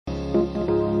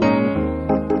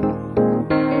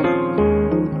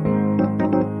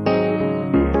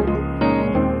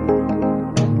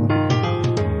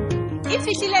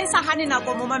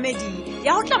momamedi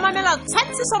ya go tlamamela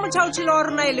tshwantshiso motšhaotšhile wa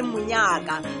rona e leng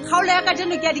Monyaka kgaolo ya ka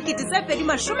jeno ke ya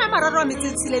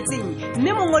 2036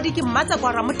 mme mongodi ke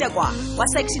Mmatsakwa Ramotekwa wa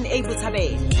section A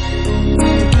Botshabelo.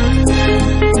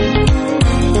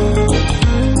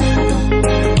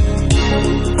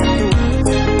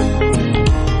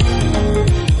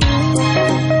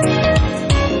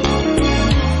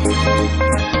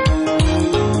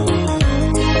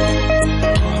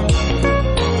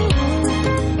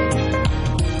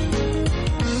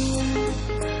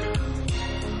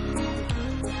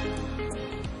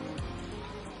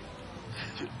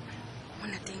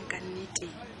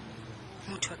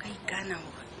 Motho ka ikana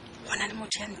hore hona le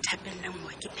motho ya nthapellang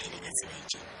hore ke phele ka tsela e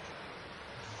tjena.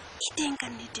 E teng ka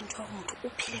nnete ntho hore motho o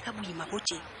phele ka boima bo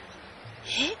tjena.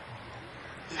 He?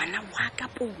 Ngwana wa ka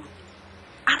Paulo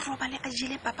a robale a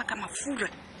jele papa ka mafura.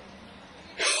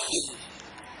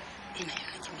 Ena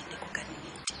yona ke meleko ka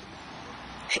nnete.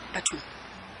 He, batho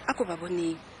a ko ba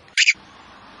boneng.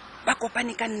 Ba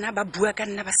kopane ka nna, ba bua ka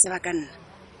nna, ba seba ka nna.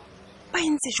 Ba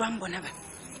entse jwang bona ba?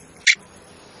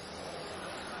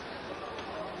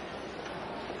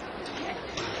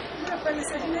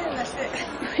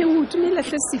 He o tumela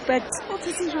hle sipati. O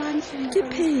phetse jwang? Ke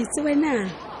phetse wena.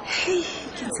 Hey,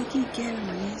 ke ntse ke ikela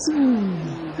ngwaneso.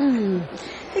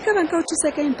 E ka banka o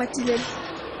thusa ka empatile.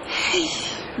 Hey,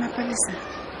 mapalesa.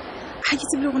 Ha ke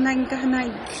tsebile rona nka hana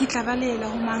ke tla balela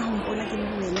ho mang ho mpona ke le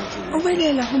wena ke. O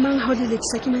balela ho mang ha o le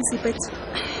letsa ke mang sipati?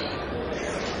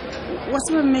 Wa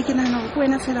tseba mme ke nahana hore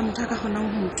wena fela motho ka kgonang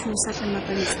ho thusa hle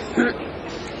mapalesa.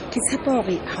 Ke tshepa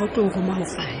hore ha o tlo roma ho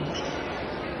fane.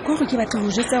 Ko re ke batla ho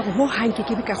jetsa hore ho hanke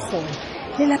ke be ka kgona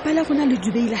le lapa la rona le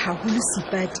dubeile haholo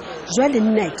sipati jwale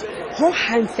nnake ho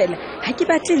hang fela ha ke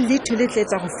batle letho le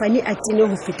tletsa go fane a tine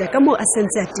ho feta ka mo a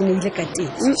sentse a tineile ka teng.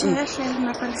 Ya hle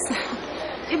mapalesa.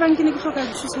 E bang ke ne ke hloka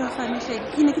thuso ya fane hle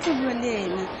ke ne ke tlo bua le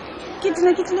yena. Ke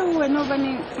tle ho wena o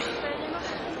bane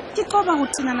ke qoba ho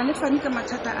tinana le fane ka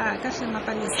mathata a ka hle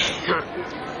mapalesa.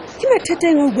 Ke mathata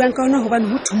eng o buang ka ona hobane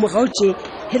ho thumora o tje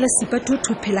hela sipati o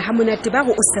thuphela ha monate ba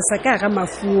go o sasa ka ga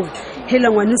mafura hela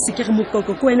ngwana se ke re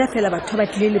mokoko ko wena fela batho ba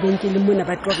tlile lebenkeleng mona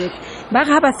ba tlo ba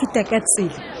ga ba fita ka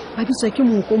tsela ba bitswa ke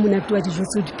monko monate wa dijo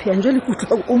tse di pheyang jwale ke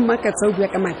utlwa o mmakatsa o bua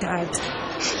ka mathata.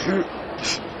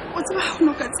 O tseba ho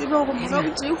no ka tseba hore mo ba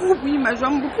botse ho buima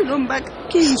jwang bophelong ba ka.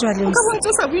 Ke jwale o ka bontse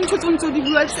sa buing ntho tse di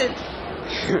bua tsela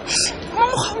mo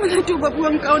monate o ba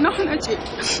buang ka ona hona tje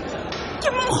ke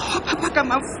mo papa ka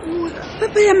mafura.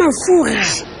 Papa ya mafura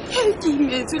ke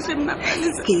imetse hle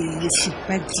mapalesa ke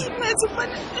sipati metsi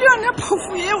bana yona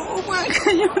phofu eo o bua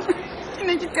ka yona. Ke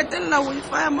ne ke qetella ho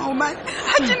ifa maobane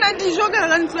ha ke na dijo ka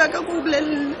ga ntlo ya ka go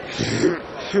bolelle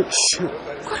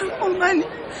gore o mane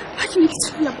ha ke ne ke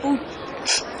tshuya po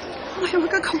wa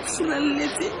ka ka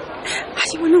furalletse ha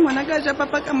ke bona ngwana ka ja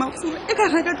papa ka mafura e ka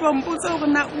reka twa mpotsa hore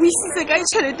na o isitse ka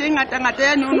tšhelete ngata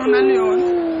ya ne o nona le yona.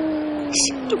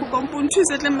 Ke go kompon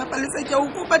thuse tle mapalesa ke o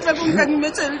go batla go nka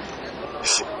dimetšhelete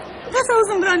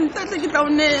 1,000 rand tle ke tla o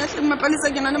neya tle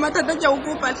mapalesa ke na le mathata ke o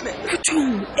go patle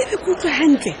thung e be go tswa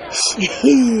hantle.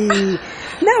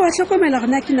 Na wa tlhokomela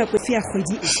gona ke nako fia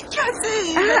kgwedi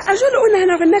a jole o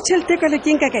nahana gore na tšhelete ka le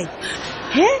keng ka kae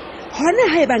he hona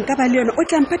ha e bang ka ba le yona o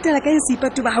tla mpatela ka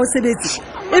sipatu ba ha o sebetse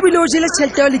e bile o jele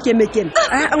tšhelete ya o le kemekeme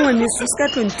a ngwaneso se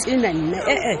ka tlontena nna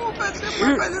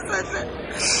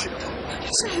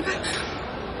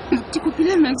ke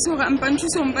kopile max hore a mpantse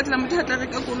se o mpatla mothata re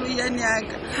ka koloi ya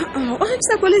nyaka o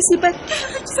rekisa koloi sipati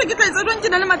se ke tla etsa jwang ke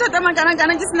na le mathata a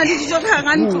makana-kana ke sena le dijo ka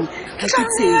ga ntlo ya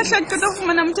hlaka ka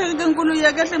fumana motho re kang koloi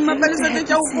ya ka hle mapalesa tle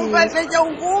ke a o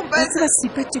kopa tseba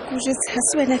sipati ko jetse ha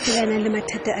se wena fela na le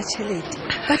mathata a tšhelete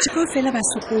batho kao fela ba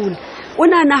sokola o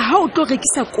nana ha o tlo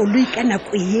rekisa koloi ka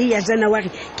nako ye ya January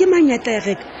ke manyatla ya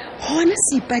reka hona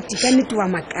sipati ka nnete wa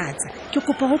makatsa ke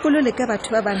kopa go kolole ka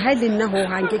batho ba bang ha ile nna ho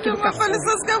hanke ke ka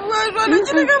mapalesa se ka bua jwalo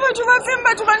ke le ka batho ba feng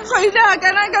batho ba ntshwaile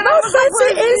kana o fetse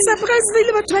e surprise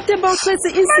le batho ba teng ba o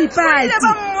fetse e sipati ba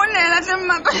mmonela tle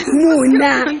mapalesa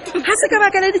mona ha se ka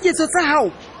ba kana diketso tsa hao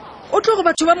o tlo go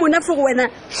batho ba mona for wena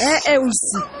o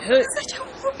si ke o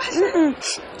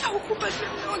kopa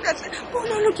ka tle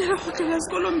bona lo ke go tla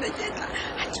sekolong be ke tla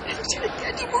ha ke na tšhelete ya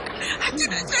dibuka ha ke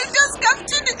na tšhelete ya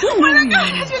skaftini wala ka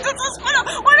ha ke tla sekola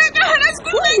wala ka ha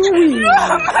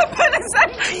sekola mapalesa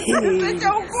ke o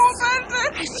kopa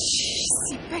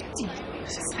sipati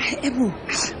ebo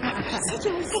se ke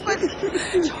o kopa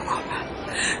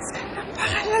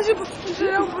parla je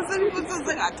botsa botsa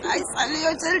botsa ga tsa le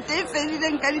yo tšhelete e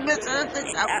felileng ka dimetšhelete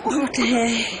tsa go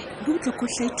tlo go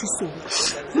hle thuso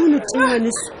mo no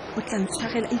tengwaneso o tla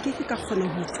ntshwarela e ke ka kgona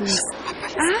ho thusa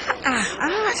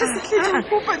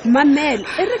mamel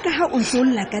e re ka ha o ntse o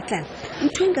lla ka tlala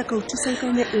ntho enka ka o thusa ka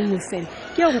ona e nngwe fela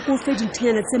ke go go fe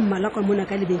dithunyana tse mmala kwa mona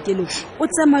ka lebenkeleng o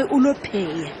tsamaye o lo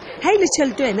pheya ha ile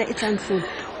tšhelete yena e tlang fona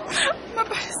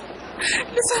mapalesa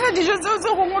le tsara dijo tseo tse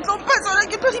gongwe o tlo mpha tsona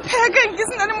ke tlo di pheya kang ke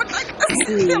sena le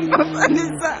motlakase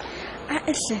mapalesa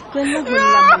ehle tlohella go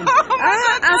lla mona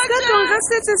a ska tonga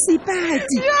setse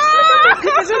seipati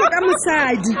pheta jalo ka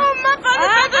mosadi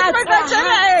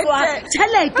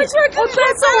tšhelete o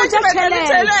tletse go ja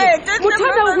tšhelete motho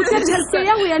a go botsa tšhelete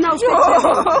ya go yena o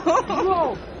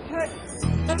fetšhelete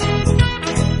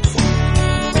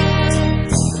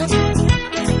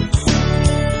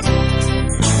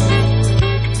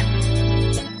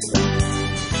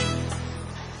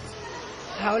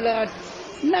haola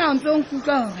nna ntse o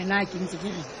nkutlwa gore na ke ntse ke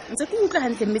re ntse ke utlwa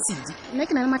gantle Metsedi nna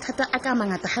ke na le mathata a ka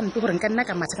mangata gampe gore nka nna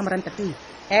ka matha ka morantateng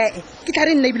ke tla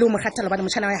re nna ebile o mogathala bane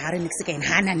motšhana wa gare nix ka ene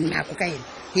ga a na nnako ka ene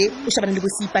o shabana le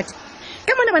bosipati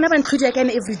ka mone bana ba ntlhodi ya ka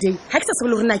ene everyday ga ke sa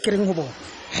sebole gore na ke reng go bona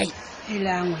hai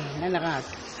helang wena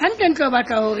lerato gantle ntle o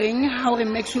batla goreng ga gore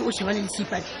max o shebane le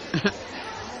seipati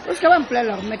o seka ba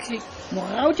mpolelela gore max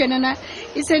morao tjenana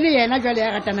e se le yena jwale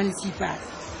ya ratanang le seipati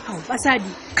ao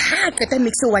basadi ga qeta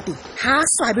mix wa teng ga a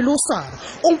swabe le o swaba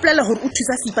o mpolelela gore o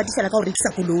thusa seipati fela ka go rekisa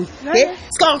koloi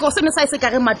seka gore ko sene sa e se ka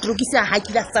re matrokisi a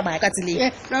hakile a se tsamaya ka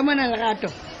tseleng tla mona lerato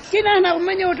ke nagana go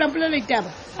manye o tla mpolelela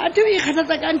ditaba a the o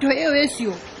ikgathatsa ka ntho eo e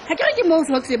seo ga ke re ke moo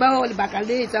se ba go lebaka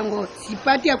le etsang gore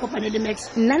seipati a kopane le max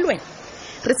nna le wena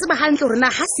re tseba gantle gore na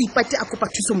ga seipati a kopa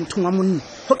thuso mothong wa monna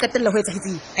go qetelela go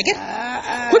etsagetseng akere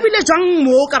go bile jwang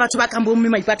mo ka batho ba kang bo mme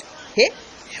maipato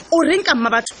o reng ka mma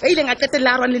batho e ileng a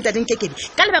qetelela a rwane le ntateng kekedi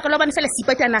ka lebaka la bane fela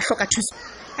seipati a na a hloka thuso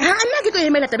nna ke tlo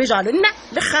emela tabe jalo nna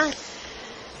le gale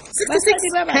basadi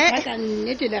ba bathaka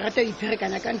nnete lerato o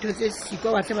ipherekana ka ntho tse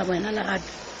siko wa tseba bona lerato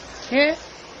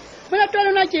molato wa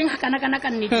lona keng ga kana-kana ka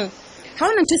nnete ga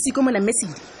ona ntho siko mona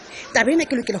Metsedi tabe ena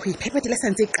ke lokela go iphepetela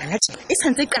santse e qala tjena e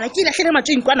santse e qala ke ilatlhele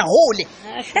matsoeng kwana hole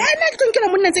nna ke tlonkela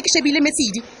monna ntse ke shebile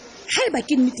Metsedi ga e ba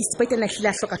ke nnete seipati a natlhile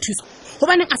a hloka thuso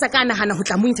gobaneng a sa ka nagana go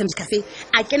tla mo internet cafe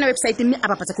a kena website mme a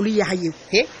bapatsa koloi ya ga eo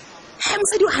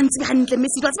mosadi o gantse gantle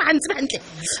Metsedi wa tseba gantse gantle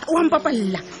wa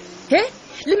mpapalela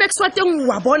le max wa teng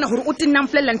wa bona gore o tennang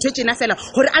mpolelela ntho e tjena fela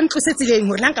gore a ntlose tseleng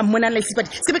gore la nka mmonang la seipati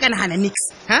se be ka nagana nix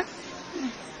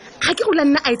ga ke gola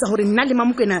nna a etsa gore nna le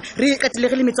mamokwena re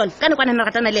qetelege le metswalo ka nakwana na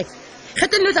ratana le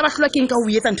kgeteng le o tla ba tlholwa keng ka o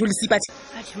etsa ntho le seipati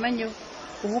amanyo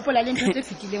o gopola le ntho tse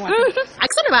fetileng a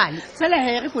ke sa lebale fela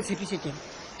he re ko tshepiše teng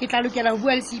ke tla lokela go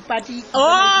bua le seipati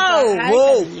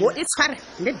e tshware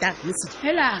le da Metsedi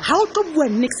ga o tlo bua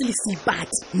nix le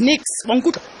seipati nix wa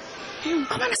nkutlwa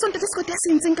ga bana sontate sekote ya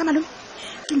se ntseng ka malome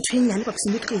ke ntho e nyane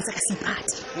papiseng le tlo etsa ka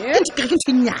seipati ke ntho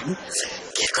e nyane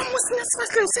ke tlo mo sena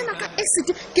sefatlhego sena ka acid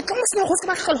ke tlo mo sena go se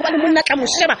ba tlhole gobane monna tla mo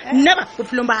sheba never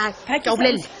bophelong ba gae ke a o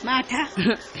bolelela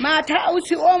matha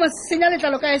ausi o mo senya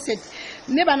letlalo ka acid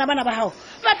mme bana ba gago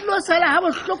ba tlo sala ga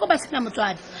botlhoko ba sena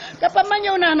motswadi kapa manye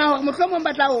o nagana gore motlhomong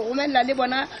ba tla go romelela le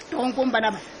bona toronkong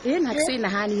bana ba na ke se e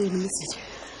nagane eno Metsedi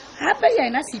gape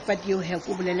yena seipati eo he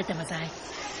ko bolele taba tsa gae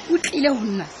o tlile go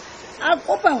nna a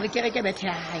kopa gore ke reke bethe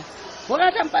ya gae gore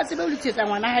a tlampa tsebe o letsetsa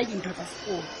ngwana gae dintho tsa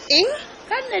sekolo eng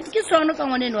ka nnete ke sono ka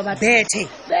ngwaneno wa batho bethe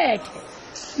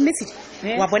Metsedi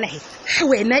wa bona he ga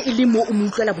wena e le mo o mo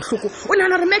utlwela botlhoko o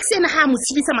nagana gore max ena ga a mo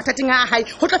tshedisa mathateng a gae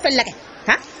go tlo felela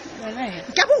kae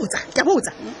ke a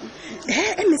botsa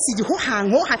Metsedi go hang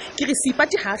ke re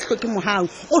seipati ga a hloke mohau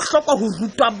o hloka go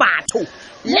rutwa batho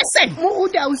listen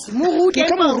moruti ausi moruti ke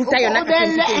tlo mo ruta yona ka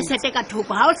esete ka thoko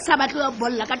ga o sa batle go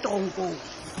bolla ka toronkong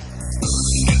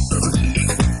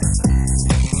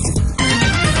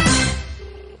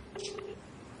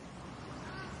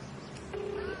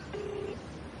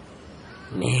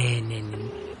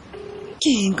ke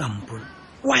eng kampona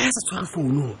wa ya sa tshware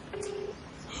founu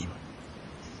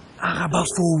araba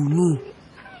founu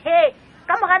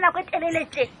ka mora nako e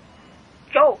teleletse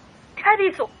jo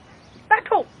Thabiso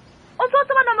batho o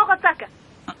tsotsa nomoro tsaka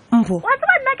mpho wa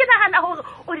tseba nna ke nagana gore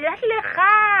o di lahlile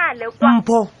gale kwa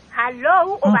mpho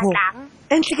hallo o batlang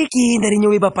entle ke enda re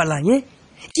nyo e bapalang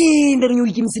ke enda re nyo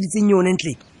ikemiseditseng yone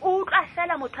entle o tla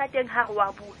sala motho a teng ha re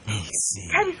wa bua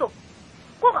Thabiso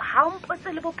go ha o mpotse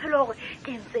le bophelo gore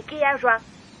ke ntse ke ya jwang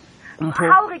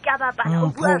ha o re ke a bapala o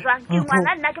bua jwang ke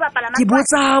ngwana nna ke bapala ke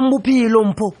botsang bophelo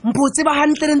mpho tseba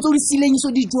hantle re ntse o di silenyiso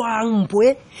di jwang mpho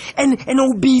and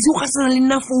o busy o gasana le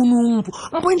nna founung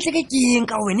mpho entle ke eng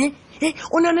ka wena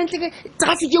o nana ntle ke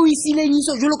traffic e o e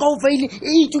silenyiso jalo ka o faile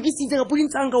e itukisitse ka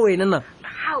polintshang ka wena na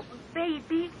how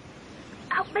baby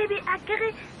a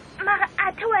kere mara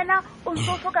a the wena o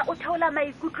sofoka o theola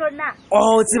maikutlo na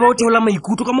tseba o theola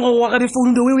maikutlo ka mogo wa gabe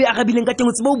founu the way o e agabileng ka teng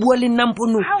o tseba o bua le nna mpho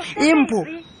no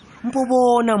mpho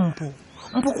bona mpho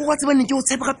mpo ko wa tseba ne ke o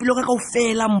tshepega pelo ka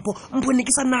ofela mpo ne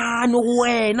ke sa nahane go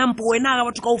wena mpo wena ga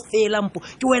batho ka ofela mpo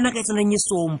ke wena ka tsenang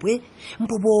esompo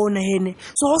mpo bona hene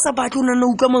so go sa batle o nana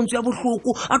utlwa mantswe ya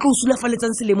bohloko a tlo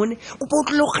sulafaletsang selemo ne kopa o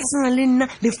tlile go kgasana le nna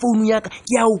le founu yaka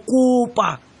ke a o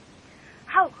kopa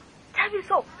hao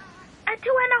Thabiso a thi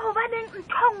wena go baneng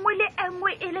nthongwe le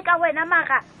engwe e le ka wena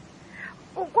maga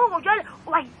o go jwale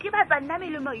wa itibatsa nna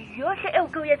melemo yohle e o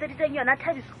ke o etseditseng yona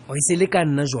Thabiso o ise le ka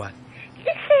nna jwale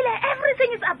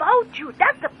everything is about you.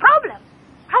 That's the problem.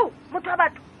 How? Motho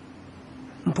batho.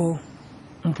 Mpo.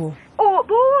 Oh,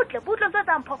 butle tsa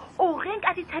tampo. O reng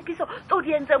ka ditshepiso tso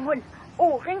di entseng hona.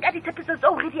 O reng ka ditshepiso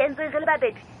tso re di entseng re le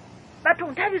babedi. Batho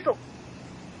Thabiso.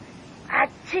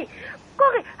 Achi.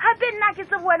 Kore hape nna ke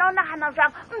se wena o nagana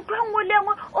jang ntwengwe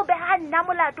lengwe o beha nna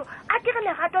molato a ke re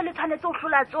le gato le tshwanetse o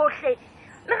hlola tsohle.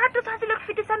 Le gato tshwanetse le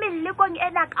fitisa melekong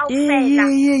ena ka ofela.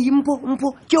 Mpo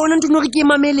ke ona ntwe no re ke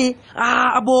mamele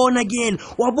a bona again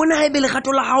wa bona ha ebele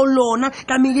gato la hao lona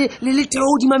ka mele le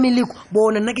theo di mameleko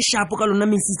bona nna ke shapo ka lona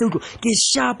mesise utlo ke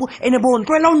shapo ene bona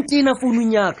tloela o ntina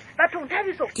founung yaka batho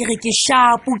Thabiso ke re ke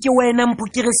shapo ke wena mpo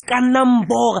ke re ska nna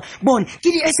mbora bona ke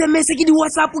di SMS ke di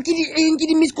WhatsApp ke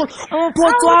di miss call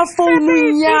mpo tswa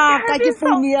founung yaka ke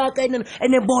founu yaka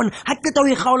ene bona ha ke teta o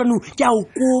e gaola no ke a o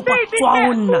kopa tswa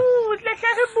ona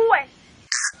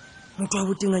motho wa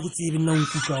boteng a ke tsebe nna o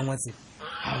nkutlwang wa tsebe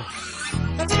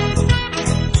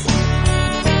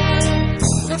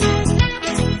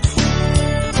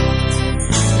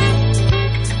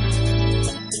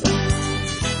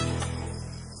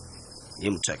ye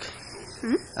Monyaka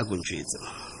a go ntshwetsa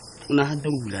o na hanta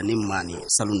o bula ne mmane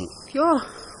salon yo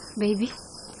baby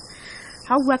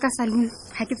ha o bua ka salon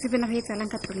ha ke tsebe na go etsalang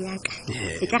ka pelo yaka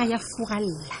e ka re ya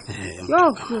fugalla yo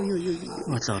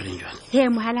o tla re jwale he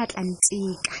mohala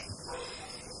Atlantika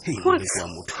o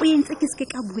entse ke se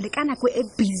ka bule ka nako e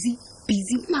busy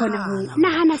khona ho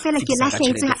nahana fela ke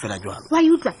lahletse wa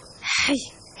utlwa hai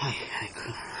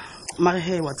mare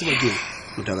he wa tseba ke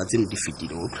motho ga tsene di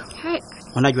fitile o tla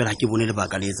hona jwale ha ke bone le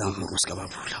baka le etsang go ska ba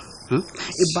bula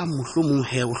e ba mohlomong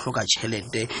he o hloka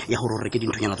tšhelete ya go re ke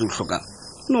dinthonyana tse o hlokang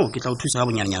no ke tla o thusa ga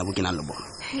bonyanyana bo ke nang le bona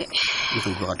ke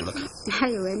tlo go gato ka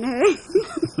hai wena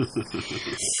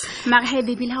mara he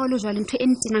baby la ho lo jwale ntho e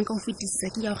ntenang ka ho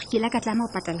fetisa ke ya gore ke la ka tlama ho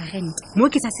patala rent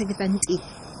mo ke sa sebetsang teng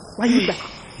wa utlwa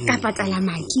ka patala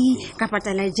maki ka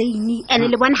patala Jane ene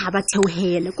le bona ha ba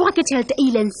theohela go ke tšhelete e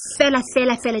ileng fela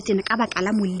tena ka baka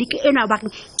la molike eno ba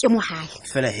ke mohale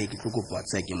fela he ke tlo kopa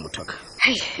tsa ke Monyaka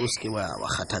o ske wa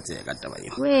kgathatse ka taba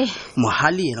eo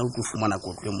mohale yena o tlo fumana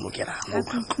kotlo e molokela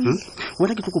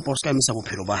wena ke tlo kopa o ska emisa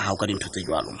bophelo ba hao ka dintho tse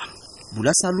jwalo man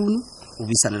bula salon o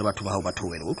bisana le batho ba hao batho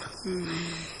wena o tla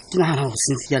ke nahana go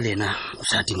Cynthia lena o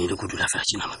sa tinele go dula fela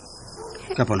tjena man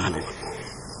ka bona hano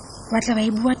batla ba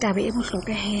e bua taba e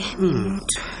bohloka he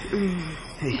motho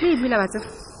ke bula batho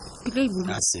ke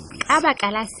bula ka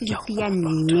baka la Cynthia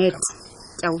net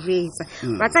tawetsa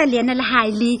batla le yena le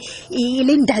haile e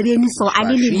le ndabeni so a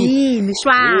le leleme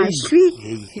swashwi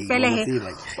fela he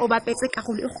o bapetse ka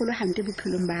go le kgolo hante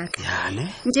bophelong ba ka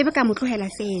ntse be ka motlohela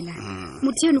fela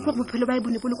motho eno go bophelo ba e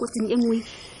bone bole kotsing engwe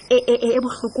e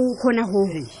bohloko hona ho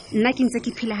nna ke ntse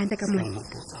ke phela hante ka mona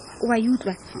wa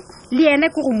utlwa le yena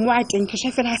go go moa teng ke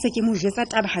shefela ha se ke mo jetsa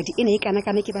tabahadi ene e kana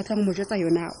ke batla mo jetsa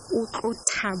yona o tlo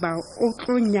thaba o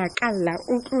tlo nyakalla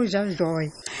o tlo ja joy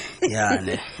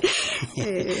yane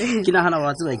ke nahana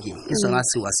wa tseba ke sona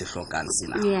se wa se hlokang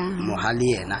sena mohale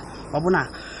yena ba bona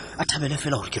a thabele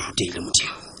fela gore ke ruteile motho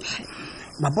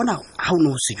ba bona ha o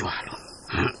no se jwalo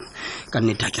ka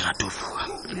nnete ha ke rata ho bua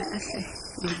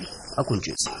a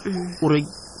kontjetse ore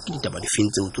ke ditaba di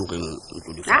fentse o tsogeng o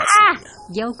tlo di fasa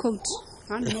ya o coach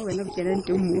no wena ke rena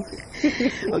ntwe mo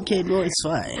okay no it's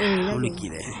fine o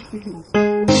lokile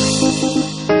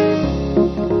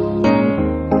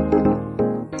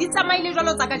di tsamaile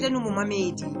jwalo tsa ka jeno mo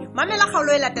mamedi mamela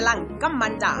kgaolo e latelang ka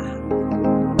Mantaha